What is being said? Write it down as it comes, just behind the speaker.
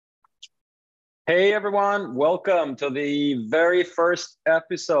Hey everyone, welcome to the very first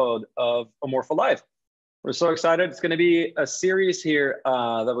episode of OMORPHO Live. We're so excited. It's going to be a series here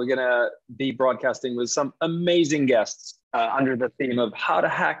that we're going to be broadcasting with some amazing guests under the theme of how to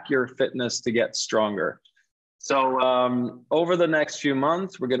hack your fitness to get stronger. So over the next few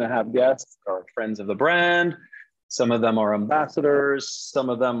months, we're going to have guests who are friends of the brand. Some of them are ambassadors,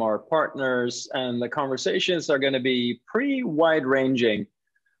 some of them are partners, and the conversations are going to be pretty wide-ranging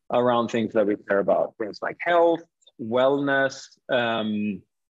around things that we care about, things like health, wellness,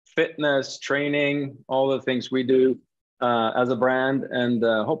 fitness, training, all the things we do as a brand. And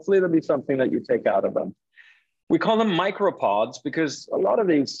hopefully there'll be something that you take out of them. We call them micropods because a lot of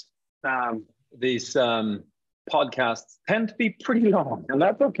these podcasts tend to be pretty long, and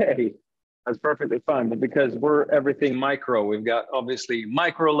that's okay. That's perfectly fine. But because we're everything micro, we've got obviously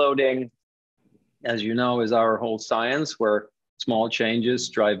micro loading, as you know, is our whole science where small changes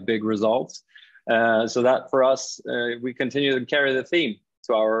drive big results. So that for us, we continue to carry the theme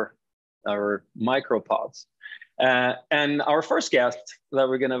to our micropods. And our first guest that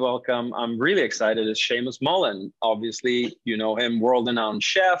we're going to welcome, I'm really excited, is Seamus Mullen. Obviously, you know him, world-renowned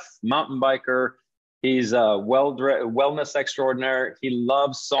chef, mountain biker. He's a wellness extraordinaire. He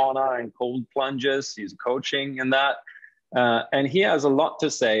loves sauna and cold plunges. He's coaching in that. And he has a lot to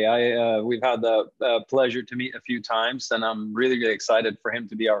say. We've had the pleasure to meet a few times, and I'm really, really excited for him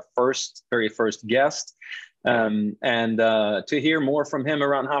to be our very first guest, and to hear more from him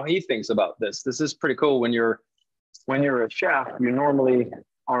around how he thinks about this. This is pretty cool. When you're a chef, you normally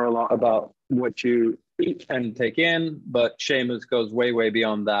are a lot about what you eat and take in, but Seamus goes way, way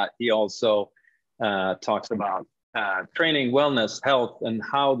beyond that. He also talks about training, wellness, health, and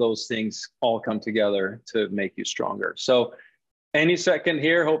how those things all come together to make you stronger. So any second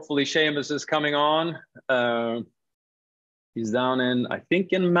here, hopefully Seamus is coming on. He's down I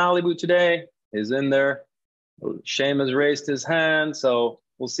think in Malibu today. He's in there. Seamus raised his hand, so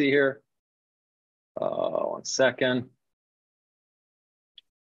we'll see here. 1 second.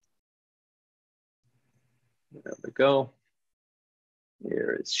 There we go.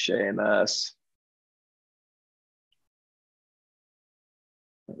 Here is Seamus.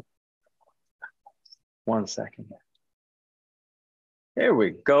 One second. Here we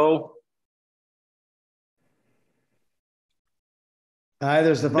go. Hi,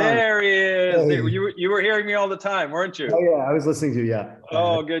 there's Stefan. There he is. Hey. You were hearing me all the time, weren't you? Oh yeah, I was listening to you. Yeah.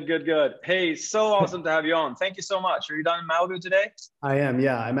 Oh, good. Hey, so awesome to have you on. Thank you so much. Are you down in Malibu today? I am.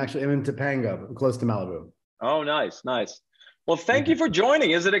 Yeah, I'm in Topanga, close to Malibu. Oh, nice. Well, thank you for joining.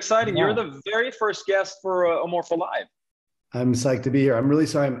 Is it exciting? Yeah. You're the very first guest for OMORPHO Live. I'm psyched to be here. I'm really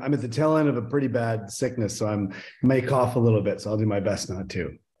sorry. I'm at the tail end of a pretty bad sickness, so I may cough a little bit. So I'll do my best not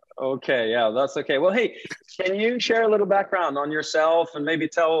to. Okay, yeah, that's okay. Well, hey, can you share a little background on yourself and maybe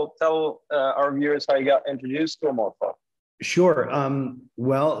tell our viewers how you got introduced to OMORPHO? Sure.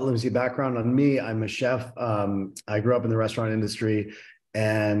 Well, let me see. Background on me. I'm a chef. I grew up in the restaurant industry,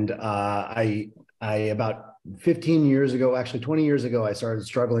 and I about 15 years ago, actually 20 years ago, I started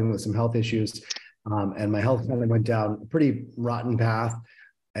struggling with some health issues. And my health kind of went down a pretty rotten path.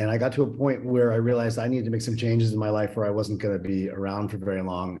 And I got to a point where I realized I needed to make some changes in my life where I wasn't going to be around for very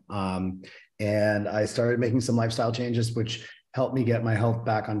long. And I started making some lifestyle changes, which helped me get my health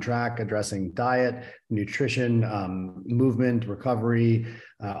back on track, addressing diet, nutrition, movement, recovery,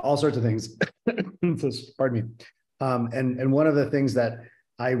 all sorts of things. Pardon me. And one of the things that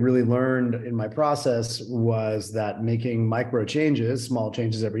I really learned in my process was that making micro changes, small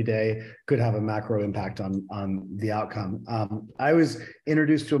changes every day, could have a macro impact on the outcome. I was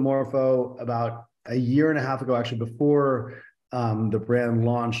introduced to OMORPHO about a year and a half ago, actually, before the brand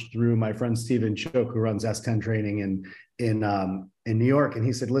launched, through my friend Stephen Chook, who runs S10 training in New York. And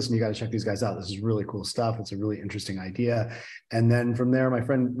he said, listen, you got to check these guys out. This is really cool stuff. It's a really interesting idea. And then from there, my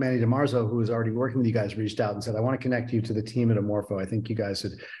friend Manny DiMarzo, who was already working with you guys, reached out and said, I want to connect you to the team at OMORPHO. I think you guys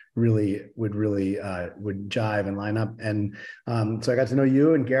would jive and line up. And so I got to know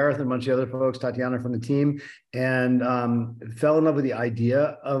you and Gareth and a bunch of other folks, Tatiana from the team, and fell in love with the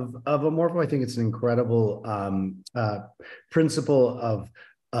idea of OMORPHO. I think it's an incredible principle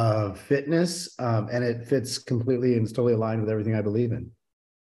of fitness, and it fits completely and is totally aligned with everything I believe in.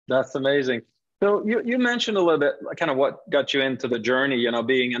 That's amazing. So you mentioned a little bit kind of what got you into the journey, you know,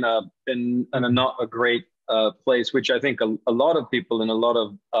 being in a not a great place, which I think a lot of people and a lot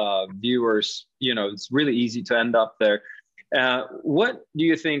of viewers, you know, it's really easy to end up there. What do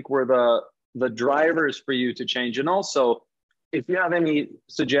you think were the drivers for you to change? And also, if you have any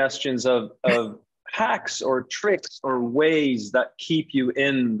suggestions of hacks or tricks or ways that keep you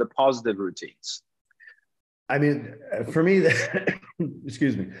in the positive routines? I mean, for me,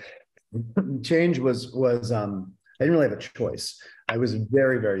 excuse me. Change was I didn't really have a choice. I was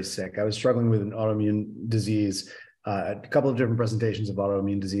very, very sick. I was struggling with an autoimmune disease, a couple of different presentations of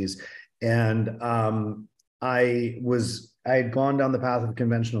autoimmune disease. And I had gone down the path of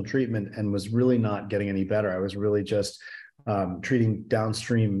conventional treatment and was really not getting any better. I was really just treating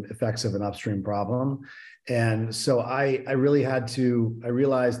downstream effects of an upstream problem. And so I really had to, I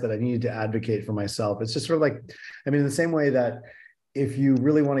realized that I needed to advocate for myself. It's just sort of like, I mean, in the same way that if you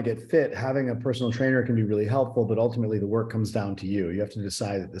really want to get fit, having a personal trainer can be really helpful, but ultimately the work comes down to you. You have to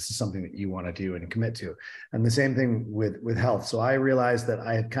decide that this is something that you want to do and commit to. And the same thing with health. So I realized that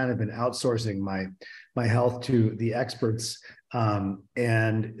I had kind of been outsourcing my health to the experts. And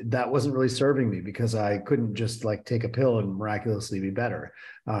that wasn't really serving me because I couldn't just like take a pill and miraculously be better.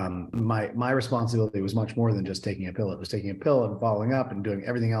 My responsibility was much more than just taking a pill. It was taking a pill and following up and doing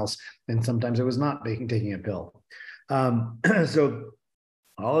everything else. And sometimes it was not taking a pill. So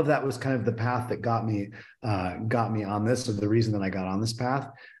all of that was kind of the path that got me on this, or the reason that I got on this path.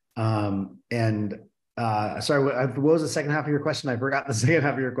 Sorry, what was the second half of your question? I forgot the second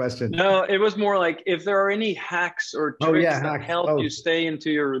half of your question. No, it was more like if there are any hacks or tricks that help you stay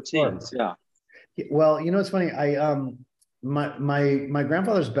into your routines. Sure. Yeah. Well, you know, it's funny. My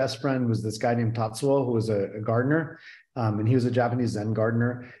grandfather's best friend was this guy named Tatsuo, who was a gardener, and he was a Japanese Zen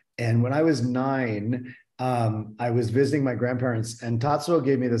gardener. And when I was 9, I was visiting my grandparents, and Tatsuo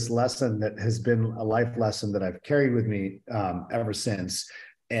gave me this lesson that has been a life lesson that I've carried with me ever since,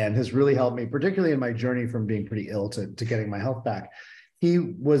 and has really helped me, particularly in my journey from being pretty ill to getting my health back.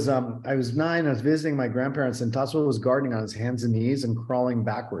 I was 9, I was visiting my grandparents, and Tatsuo was gardening on his hands and knees and crawling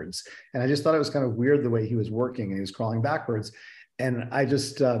backwards. And I just thought it was kind of weird the way he was working, and he was crawling backwards. And I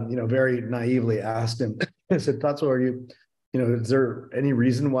just, very naively asked him, I said, Tatsuo, is there any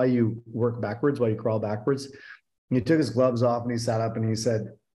reason why you work backwards, why you crawl backwards? And he took his gloves off and he sat up and he said,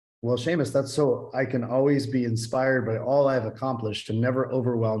 well, Seamus, that's so I can always be inspired by all I've accomplished and never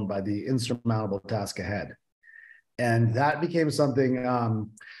overwhelmed by the insurmountable task ahead. And that became something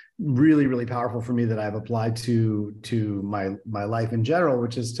really, really powerful for me that I've applied to my life in general,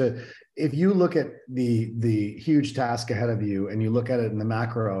 which is to, if you look at the huge task ahead of you and you look at it in the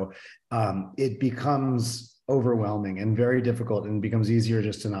macro, it becomes overwhelming and very difficult, and becomes easier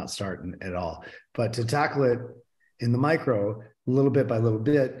just to not start at all. But to tackle it in the micro, little bit by little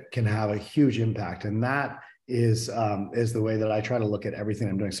bit, can have a huge impact. And that is the way that I try to look at everything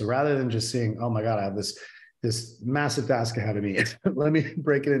I'm doing. So rather than just seeing, oh my God, I have this massive task ahead of me, let me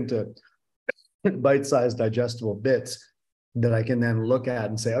break it into bite-sized digestible bits that I can then look at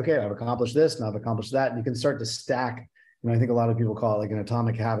and say, okay, I've accomplished this and I've accomplished that. And you can start to stack. And I think a lot of people call it, like in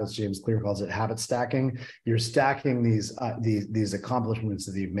Atomic Habits, James Clear calls it habit stacking. You're stacking these accomplishments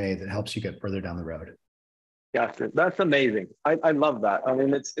that you've made that helps you get further down the road. Gotcha. That's amazing. I love that. I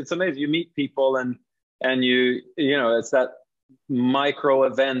mean, it's amazing. You meet people and it's that micro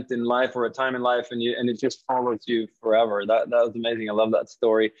event in life or a time in life, and it just follows you forever. That was amazing. I love that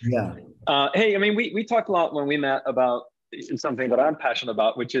story. Yeah. Hey, I mean, we talked a lot when we met about something that I'm passionate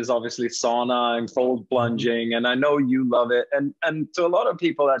about, which is obviously sauna and cold plunging. And I know you love it. And to a lot of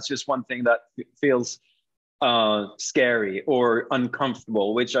people, that's just one thing that feels scary or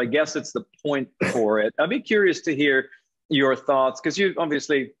uncomfortable, which I guess it's the point for it. I'd be curious to hear your thoughts, because you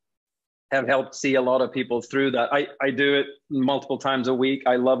obviously have helped see a lot of people through that. I do it multiple times a week.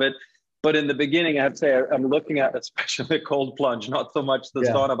 I love it. But in the beginning, I have to say, I'm looking at especially the cold plunge, not so much the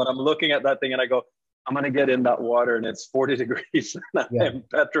sauna, but I'm looking at that thing and I go, I'm going to get in that water and it's 40 degrees and I'm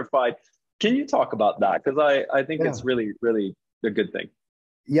petrified. Can you talk about that? Because I think it's really, really a good thing.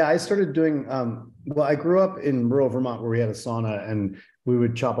 Yeah, I started doing, I grew up in rural Vermont where we had a sauna, and we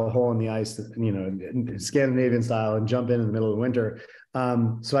would chop a hole in the ice, Scandinavian style, and jump in the middle of the winter.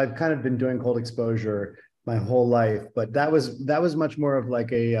 So I've kind of been doing cold exposure my whole life, but that was much more of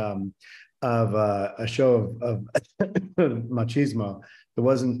like a show of machismo. It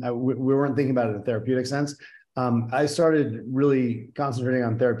wasn't, we weren't thinking about it in a therapeutic sense. I started really concentrating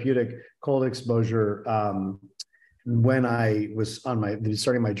on therapeutic cold exposure when I was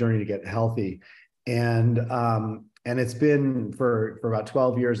starting my journey to get healthy. And it's been for about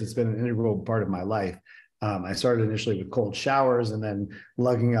 12 years, it's been an integral part of my life. I started initially with cold showers and then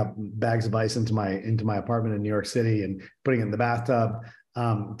lugging up bags of ice into my apartment in New York City and putting it in the bathtub,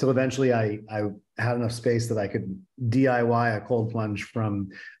 till eventually I had enough space that I could DIY a cold plunge from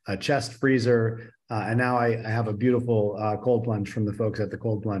a chest freezer. And now I have a beautiful cold plunge from the folks at the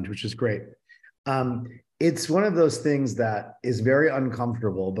Cold Plunge, which is great. It's one of those things that is very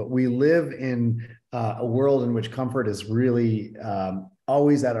uncomfortable, but we live in a world in which comfort is really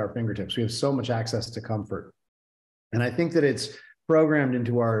always at our fingertips. We have so much access to comfort. And I think that it's programmed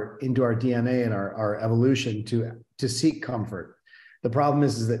into our DNA and our evolution to seek comfort. The problem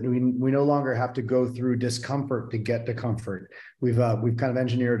is that we no longer have to go through discomfort to get to comfort. We've kind of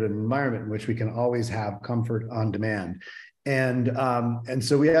engineered an environment in which we can always have comfort on demand, and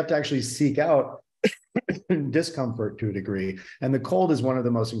so we have to actually seek out discomfort to a degree. And the cold is one of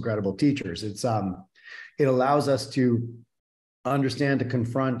the most incredible teachers. It allows us to understand, to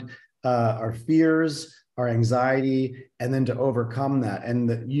confront our fears, our anxiety, and then to overcome that. And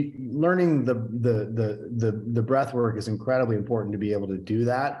learning the breath work is incredibly important to be able to do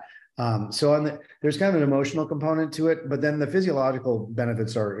that. So there's kind of an emotional component to it, but then the physiological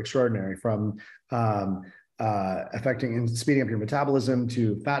benefits are extraordinary, from affecting and speeding up your metabolism,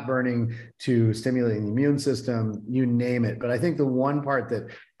 to fat burning, to stimulating the immune system, you name it. But I think the one part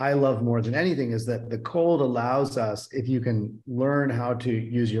that I love more than anything is that the cold allows us, if you can learn how to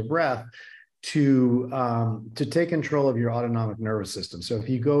use your breath, to take control of your autonomic nervous system. So if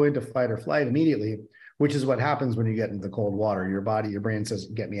you go into fight or flight immediately, which is what happens when you get into the cold water, your brain says,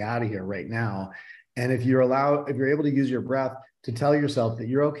 get me out of here right now. And if you're able to use your breath to tell yourself that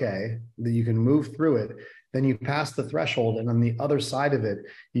you're okay, that you can move through it, then you pass the threshold, and on the other side of it,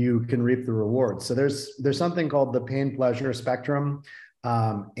 you can reap the rewards. So there's something called the pain-pleasure spectrum.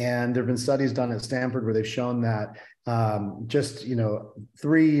 And there have been studies done at Stanford where they've shown that just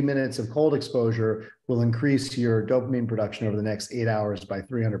 3 minutes of cold exposure will increase your dopamine production over the next 8 hours by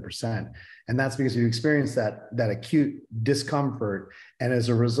 300%. And that's because you experience that acute discomfort, and as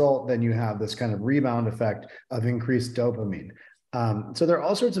a result, then you have this kind of rebound effect of increased dopamine. So there are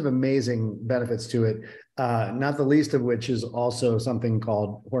all sorts of amazing benefits to it, not the least of which is also something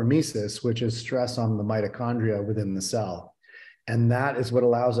called hormesis, which is stress on the mitochondria within the cell. And that is what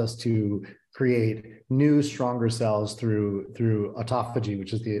allows us to create new, stronger cells through autophagy,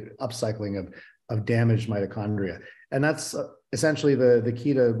 which is the upcycling of damaged mitochondria. And that's essentially the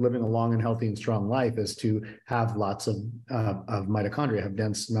key to living a long and healthy and strong life, is to have lots of mitochondria, have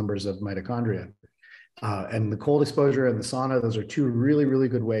dense numbers of mitochondria. And the cold exposure and the sauna, those are two really, really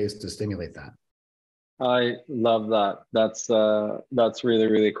good ways to stimulate that. I love that. That's really,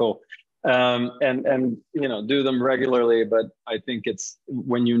 really cool. And do them regularly. But I think it's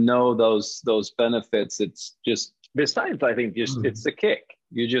when those benefits, it's just, besides, I think it's the kick.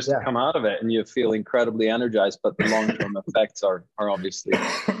 You just come out of it and you feel incredibly energized, but the long-term effects are obviously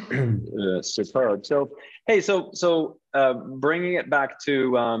superb. So, hey, so bringing it back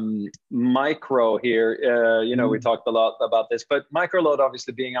to micro here, we talked a lot about this, but microload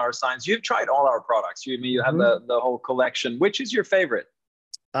obviously being our science. You've tried all our products. You have the whole collection. Which is your favorite?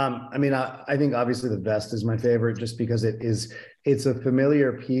 I think obviously the vest is my favorite, just because it's a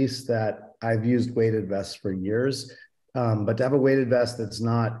familiar piece that I've used weighted vests for years. But to have a weighted vest that's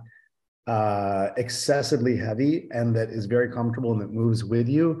not excessively heavy and that is very comfortable and that moves with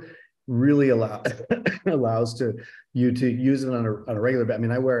you really allows you to use it on a regular basis. I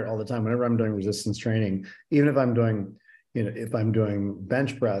mean, I wear it all the time whenever I'm doing resistance training, even if I'm doing, if I'm doing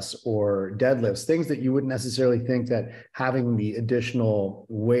bench press or deadlifts, things that you wouldn't necessarily think that having the additional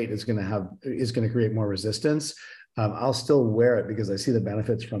weight is going to create more resistance. I'll still wear it because I see the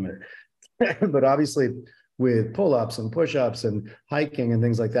benefits from it. But obviously, with pull-ups and push-ups and hiking and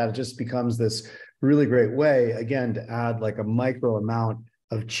things like that, it just becomes this really great way, again, to add like a micro amount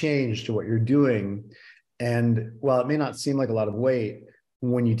of change to what you're doing. And while it may not seem like a lot of weight,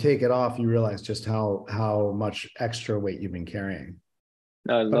 when you take it off, you realize just how much extra weight you've been carrying.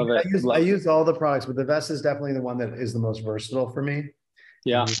 I love it. I use all the products, but the vest is definitely the one that is the most versatile for me.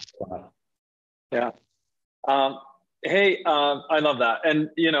 Yeah. Yeah. Hey, I love that. And,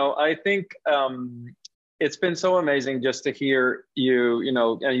 I think it's been so amazing just to hear you,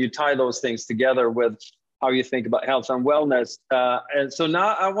 and you tie those things together with how you think about health and wellness. And so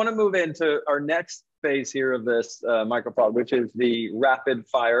now I want to move into our next phase here of this micropod, which is the rapid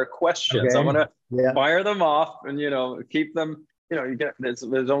fire questions. Okay. I want to fire them off and, keep them, you get, there's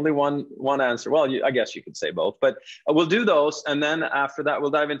only one answer. Well, I guess you could say both, but we'll do those. And then after that,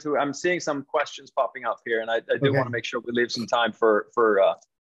 we'll dive into, I'm seeing some questions popping up here, and I do want to make sure we leave some time for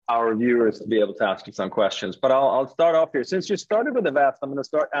our viewers to be able to ask you some questions. But I'll start off here. Since you started with the vest, I'm going to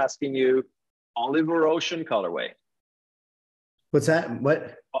start asking you olive or ocean colorway. What's that?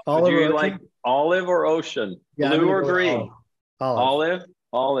 What? Olive or like olive or ocean? Yeah, blue or green? Olive.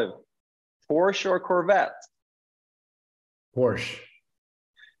 Porsche or Corvette? Porsche.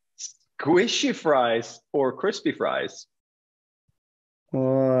 Squishy fries or crispy fries?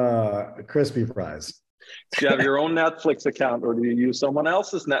 Crispy fries. Do you have your own Netflix account, or do you use someone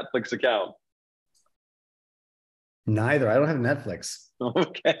else's Netflix account? Neither. I don't have Netflix.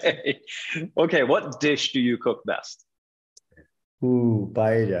 Okay. What dish do you cook best? Ooh,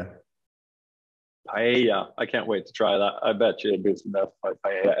 paella. Paella. I can't wait to try that. I bet you it'd be the best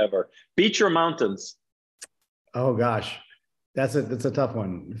paella ever. Beach or mountains? Oh gosh, that's a tough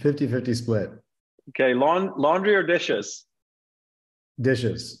one. 50-50 split. Okay, laundry or dishes?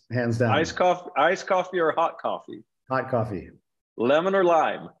 Dishes, hands down. Iced coffee or hot coffee? Hot coffee. Lemon or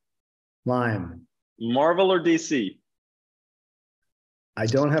lime? Lime. Marvel or DC? I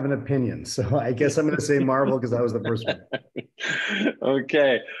don't have an opinion, so I guess I'm going to say Marvel because that was the first one.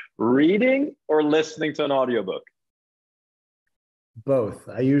 Okay, reading or listening to an audiobook? Both.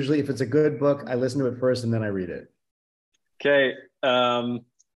 I usually, if it's a good book, I listen to it first and then I read it. Okay,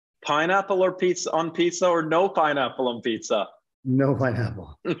 pineapple or pizza on pizza or no pineapple on pizza? No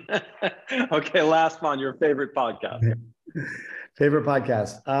pineapple. Okay, last one, your favorite podcast. Favorite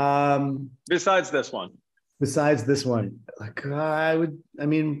podcast. Besides this one. Besides this one, like I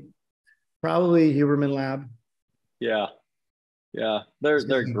mean, probably Huberman Lab. Yeah, yeah, they're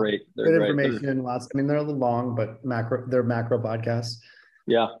great. They're Good great. information, lots. I mean, they're a little long, but they're macro podcasts.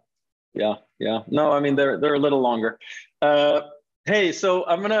 Yeah, yeah. No, I mean they're a little longer. Hey, so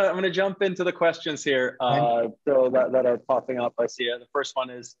I'm gonna jump into the questions here. So that are popping up. I see. The first one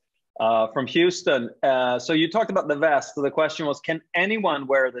is from Houston. So you talked about the vest. So the question was, can anyone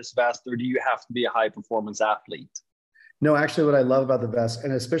wear this vest, or do you have to be a high performance athlete? No, actually, what I love about the vest,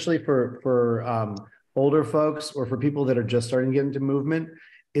 and especially for older folks or for people that are just starting to get into movement,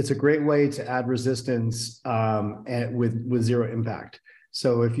 it's a great way to add resistance and with zero impact.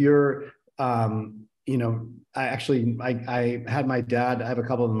 So if you're, you know, I had my dad. I have a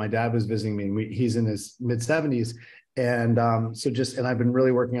couple of them. My dad was visiting me. He's in his mid 70s. And and I've been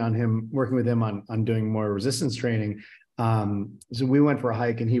really working with him on doing more resistance training. So we went for a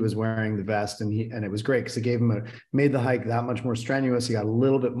hike and he was wearing the vest and it was great because it made the hike that much more strenuous. He got a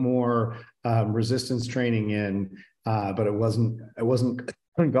little bit more resistance training in, but it wasn't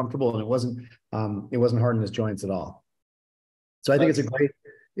uncomfortable and it wasn't hard in his joints at all. So I think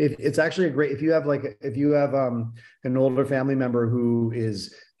it's actually a great, if you have an older family member who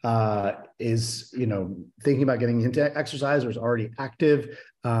is thinking about getting into exercise or is already active,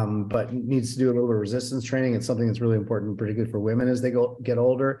 but needs to do a little bit of resistance training. It's something that's really important, particularly for women as they get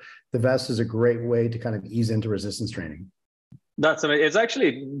older. The vest is a great way to kind of ease into resistance training. That's amazing. It's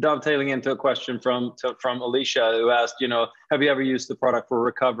actually dovetailing into a question from Alicia, who asked, have you ever used the product for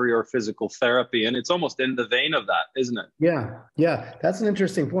recovery or physical therapy? And it's almost in the vein of that, isn't it? Yeah. That's an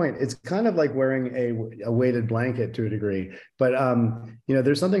interesting point. It's kind of like wearing a weighted blanket to a degree, but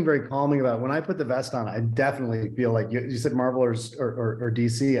there's something very calming about it. When I put the vest on, I definitely feel like you said Marvel or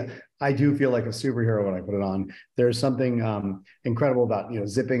DC. I do feel like a superhero when I put it on. There's something incredible about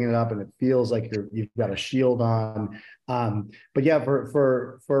zipping it up, and it feels like you've got a shield on. But yeah,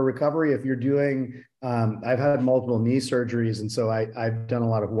 for recovery, if you're doing, I've had multiple knee surgeries, and so I've done a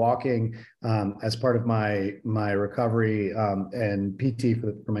lot of walking as part of my recovery and PT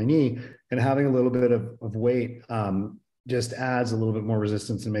for my knee, and having a little bit of weight just adds a little bit more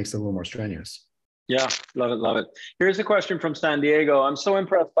resistance and makes it a little more strenuous. Yeah, love it. Here's a question from San Diego. I'm so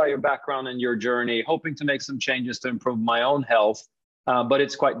impressed by your background and your journey, hoping to make some changes to improve my own health, but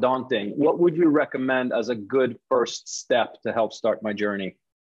it's quite daunting. What would you recommend as a good first step to help start my journey?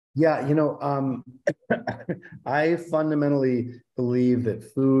 Yeah, I fundamentally believe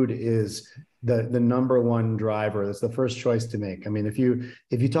that food is the number one driver. That's the first choice to make. I mean, if you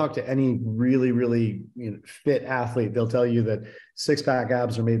talk to any really, really fit athlete, they'll tell you that six-pack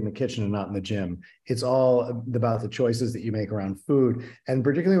abs are made in the kitchen and not in the gym. It's all about the choices that you make around food. And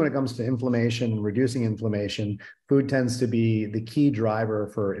particularly when it comes to inflammation and reducing inflammation, food tends to be the key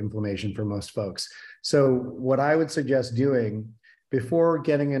driver for inflammation for most folks. So what I would suggest doing before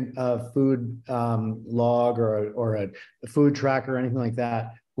getting a food log or a food tracker or anything like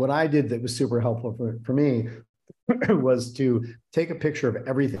that, what I did that was super helpful for me was to take a picture of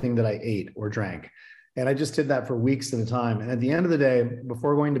everything that I ate or drank. And I just did that for weeks at a time. And at the end of the day,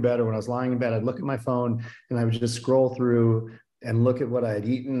 before going to bed or when I was lying in bed, I'd look at my phone and I would just scroll through and look at what I had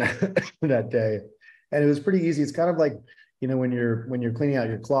eaten that day. And it was pretty easy. It's kind of like, when you're cleaning out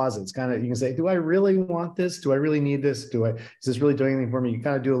your closet, it's kind of, you can say, do I really want this? Do I really need this? Is this really doing anything for me? You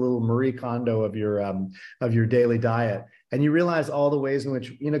kind of do a little Marie Kondo of your daily diet. And you realize all the ways in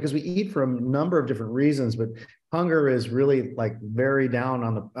which, because we eat for a number of different reasons, but hunger is really like very down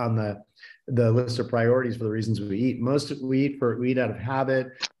on the list of priorities for the reasons we eat. We eat out of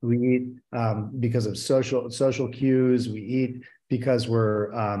habit. We eat because of social cues. We eat because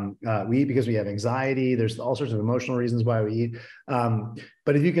we eat because we have anxiety. There's all sorts of emotional reasons why we eat.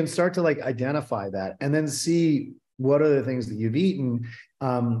 But if you can start to identify that and then see what are the things that you've eaten,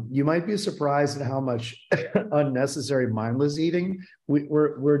 you might be surprised at how much unnecessary mindless eating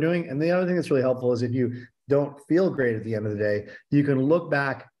we're doing. And the other thing that's really helpful is if you don't feel great at the end of the day, you can look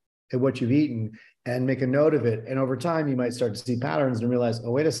back at what you've eaten and make a note of it. And over time, you might start to see patterns and realize,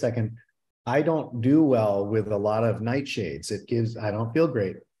 oh, wait a second, I don't do well with a lot of nightshades. I don't feel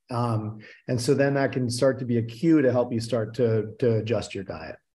great. And so then that can start to be a cue to help you start to adjust your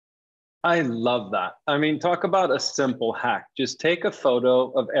diet. I love that. I mean, talk about a simple hack. Just take a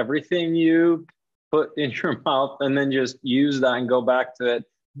photo of everything you put in your mouth and then just use that and go back to it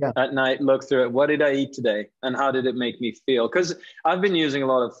at night, look through it. What did I eat today? And how did it make me feel? Because I've been using a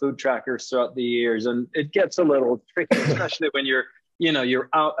lot of food trackers throughout the years, and it gets a little tricky, especially when you're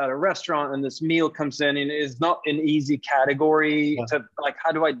out at a restaurant and this meal comes in, and it's not an easy category to like,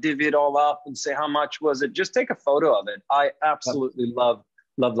 how do I divvy it all up and say how much was it? Just take a photo of it. I absolutely love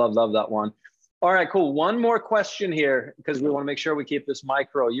that one. All right, cool. One more question here, because we want to make sure we keep this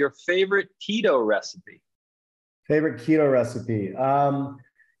micro. Your favorite keto recipe? Favorite keto recipe?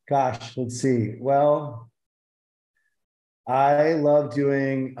 Gosh, let's see. Well, I love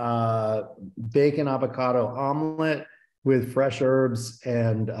doing bacon avocado omelet with fresh herbs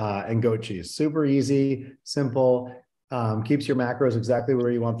and goat cheese. Super easy, simple, keeps your macros exactly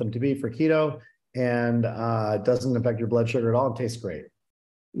where you want them to be for keto, and doesn't affect your blood sugar at all, and tastes great.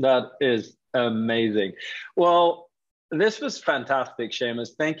 That is amazing. Well, this was fantastic, Seamus.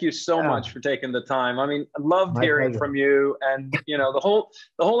 Thank you so much for taking the time. I mean, I loved hearing from you. And, you know, the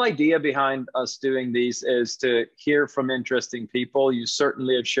whole idea behind us doing these is to hear from interesting people. You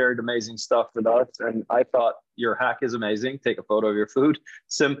certainly have shared amazing stuff with us. And I thought your hack is amazing. Take a photo of your food.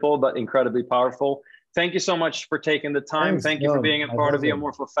 Simple, but incredibly powerful. Thank you so much for taking the time. Thanks. Thank you for being a part of the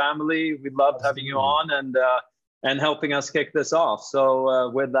OMORPHO family. We loved having you on and helping us kick this off. So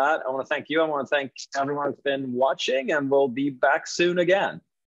with that, I want to thank you. I want to thank everyone who's been watching, and we'll be back soon again.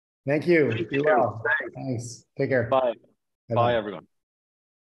 Thank you. Be well. Thanks. Take care. Bye. Bye-bye. Bye, everyone.